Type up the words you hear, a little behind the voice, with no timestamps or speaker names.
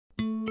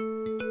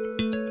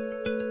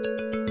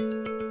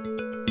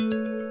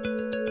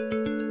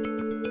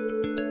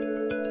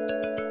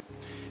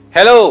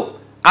Hello,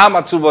 I'm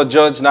Atubo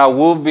George. Now,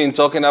 we've been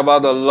talking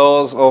about the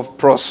laws of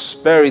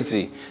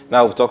prosperity.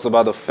 Now, we've talked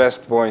about the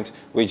first point,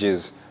 which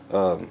is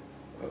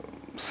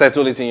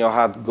settle it in your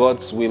heart.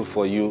 God's will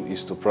for you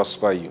is to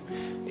prosper you.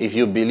 If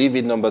you believe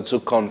it, number 2,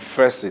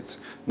 confess it.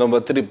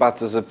 Number 3,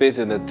 participate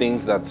in the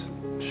things that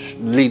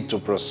lead to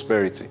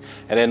prosperity.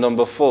 And then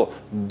number 4,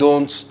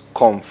 don't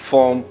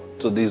conform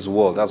to this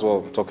world. That's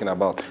what we're talking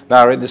about.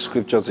 Now, I read the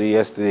scripture to you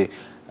yesterday.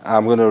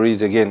 I'm going to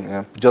read it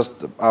again.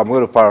 I'm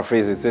going to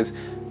paraphrase it. It says,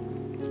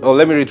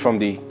 let me read from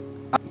the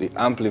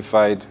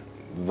Amplified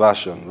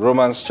Version.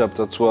 Romans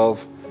chapter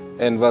 12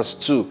 and verse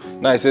 2.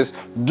 Now it says,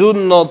 do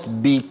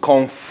not be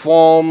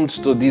conformed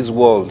to this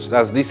world,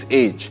 that's this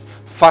age,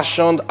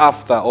 fashioned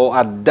after or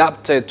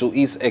adapted to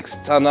its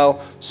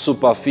external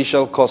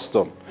superficial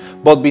custom,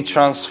 but be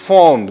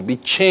transformed, be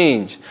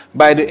changed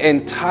by the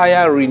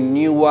entire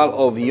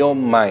renewal of your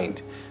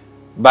mind,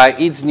 by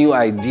its new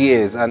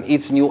ideas and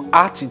its new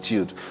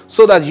attitude,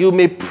 so that you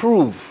may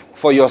prove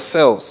for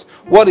yourselves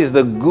what is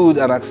the good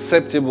and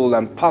acceptable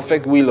and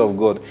perfect will of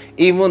God,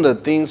 even the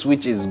things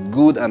which is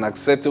good and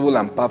acceptable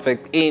and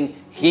perfect in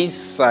His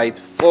sight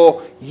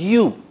for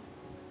you.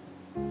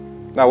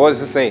 Now, what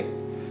is it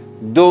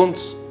saying? Don't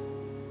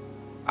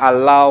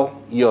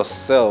allow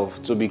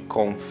yourself to be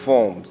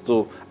conformed,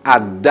 to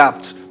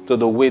adapt to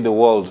the way the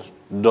world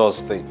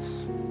does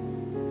things.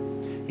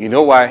 You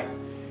know why?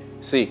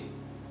 See,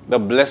 the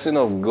blessing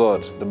of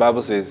God, the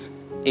Bible says,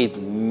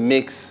 it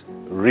makes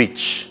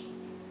rich,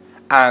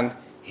 and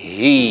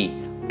He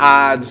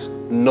adds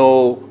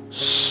no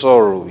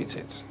sorrow with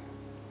it.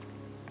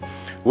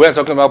 We're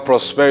talking about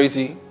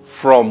prosperity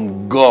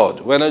from God.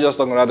 We're not just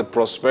talking about the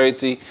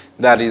prosperity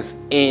that is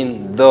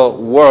in the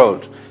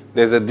world.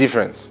 There's a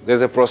difference.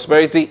 There's a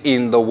prosperity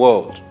in the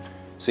world.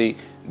 See,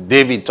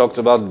 David talked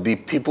about the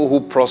people who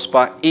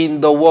prosper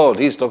in the world.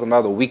 He's talking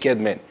about the wicked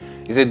men.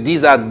 He said,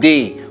 these are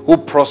they who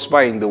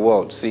prosper in the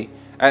world. See,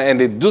 and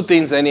they do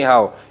things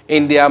anyhow.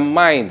 In their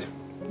mind,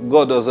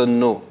 God doesn't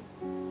know.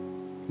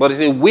 But he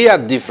said, we are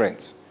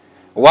different.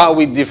 Why are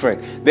we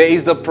different? There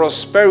is the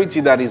prosperity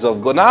that is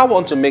of God. Now, I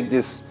want to make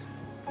this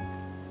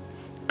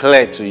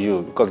clear to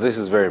you, because this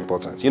is very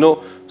important. You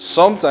know,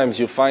 sometimes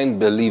you find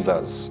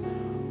believers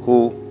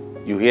who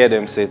you hear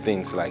them say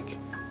things like,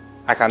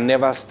 I can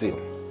never steal.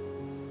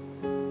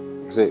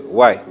 You say,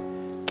 why?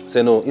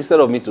 Say, no, instead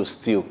of me to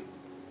steal,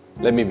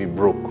 let me be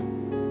broke.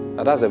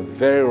 Now, that's a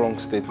very wrong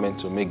statement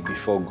to make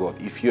before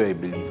God if you're a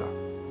believer.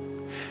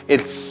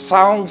 It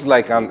sounds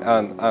like an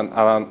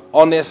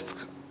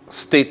honest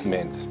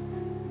statement,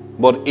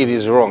 but it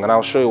is wrong, and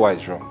I'll show you why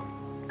it's wrong.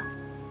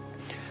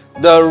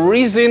 The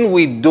reason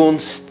we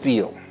don't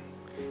steal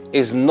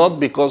is not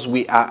because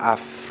we are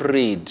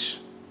afraid.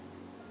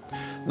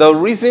 The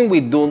reason we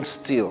don't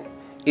steal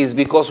is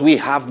because we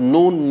have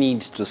no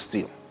need to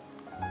steal.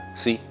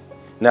 See?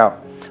 Now,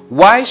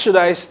 why should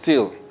I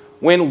steal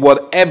when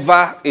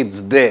whatever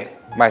is there,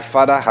 my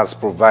Father has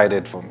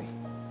provided for me?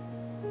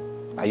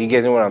 Are you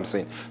getting what I'm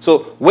saying?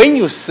 So when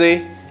you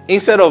say,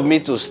 instead of me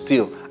to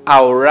steal,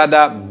 I'll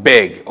rather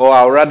beg or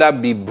I'll rather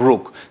be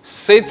broke,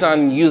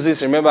 Satan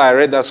uses, remember I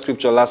read that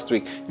scripture last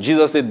week.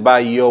 Jesus said, by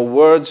your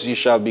words you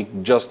shall be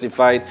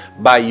justified,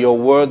 by your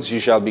words you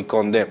shall be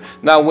condemned.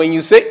 Now when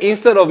you say,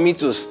 instead of me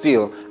to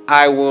steal,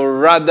 I will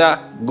rather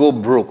go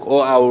broke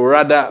or I will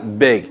rather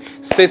beg,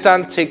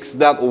 Satan takes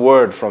that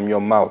word from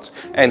your mouth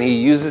and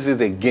he uses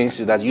it against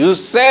you, that you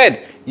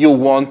said you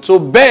want to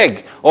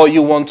beg or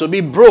you want to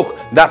be broke.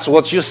 That's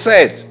what you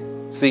said.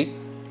 See?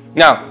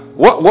 Now,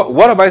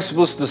 what am I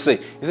supposed to say?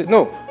 He said,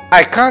 no,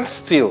 I can't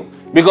steal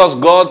because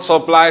God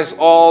supplies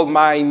all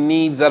my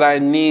needs that I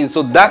need.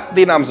 So that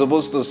thing I'm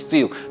supposed to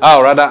steal,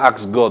 I'll rather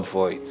ask God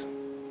for it.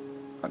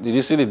 Did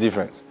you see the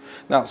difference?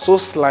 Now, so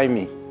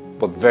slimy,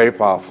 but very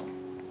powerful.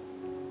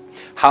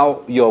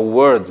 How your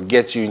words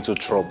get you into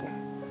trouble.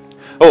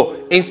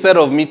 Oh, instead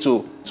of me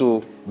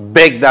to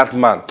beg that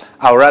man,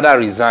 I'll rather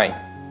resign.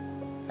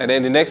 And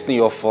then the next thing,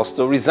 you're forced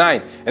to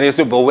resign. And you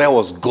say, but where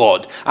was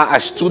God? I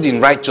stood in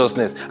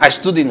righteousness. I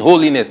stood in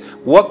holiness.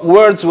 What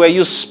words were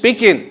you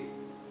speaking?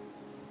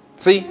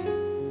 See?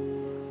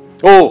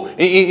 Oh,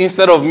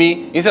 instead of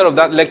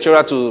that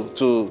lecturer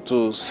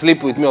to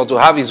sleep with me or to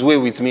have his way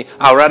with me,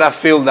 I'd rather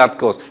fail that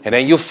course. And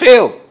then you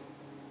fail.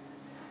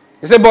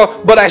 You say,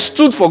 but I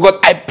stood for God.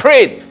 I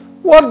prayed.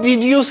 What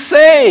did you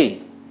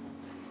say?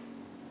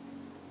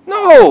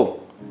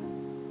 No.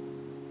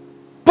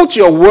 Put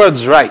your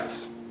words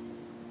right.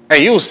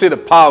 And you will see the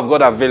power of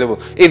God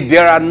available. If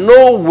there are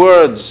no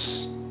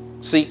words,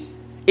 see,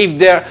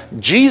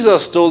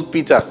 Jesus told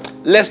Peter,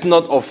 let's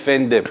not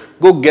offend them.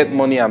 Go get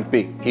money and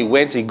pay. He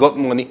went, he got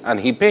money, and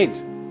he paid.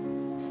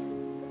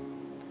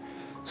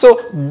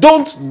 So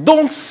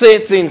don't say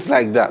things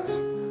like that.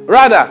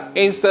 Rather,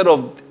 instead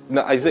of,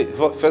 I say,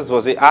 first of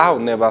all, say, I'll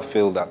never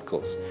fail that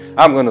course.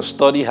 I'm going to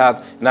study hard,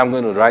 and I'm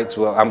going to write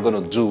well. I'm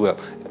going to do well.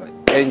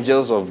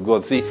 Angels of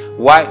God. See,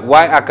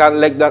 why I can't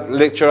let that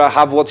lecturer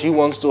have what he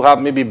wants to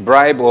have, maybe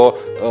bribe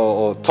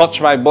or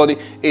touch my body?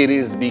 It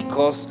is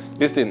because,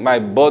 listen, my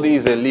body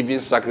is a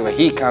living sacrifice.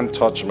 He can't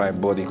touch my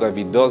body, because if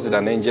he does it,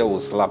 an angel will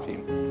slap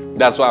him.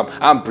 That's why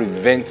I'm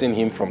preventing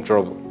him from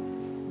trouble.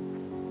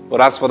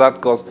 But as for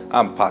that cause,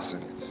 I'm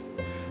passing it.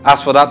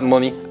 As for that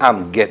money,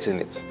 I'm getting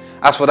it.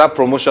 As for that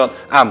promotion,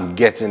 I'm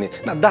getting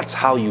it. Now that's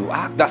how you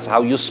act. That's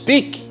how you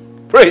speak.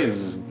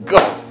 Praise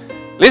God.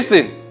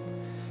 Listen.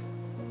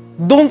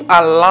 Don't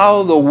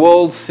allow the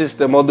world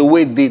system or the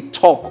way they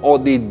talk or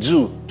they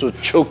do to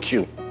choke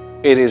you.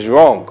 It is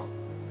wrong.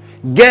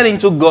 Get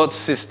into God's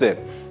system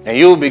and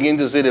you'll begin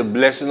to see the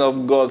blessing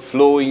of God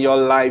flow in your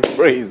life.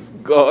 Praise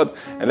God.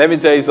 And let me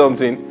tell you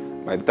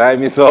something. My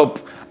time is up.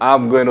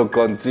 I'm going to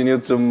continue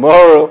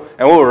tomorrow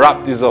and we'll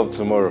wrap this up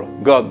tomorrow.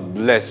 God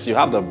bless you.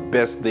 Have the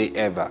best day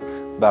ever.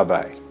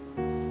 Bye-bye.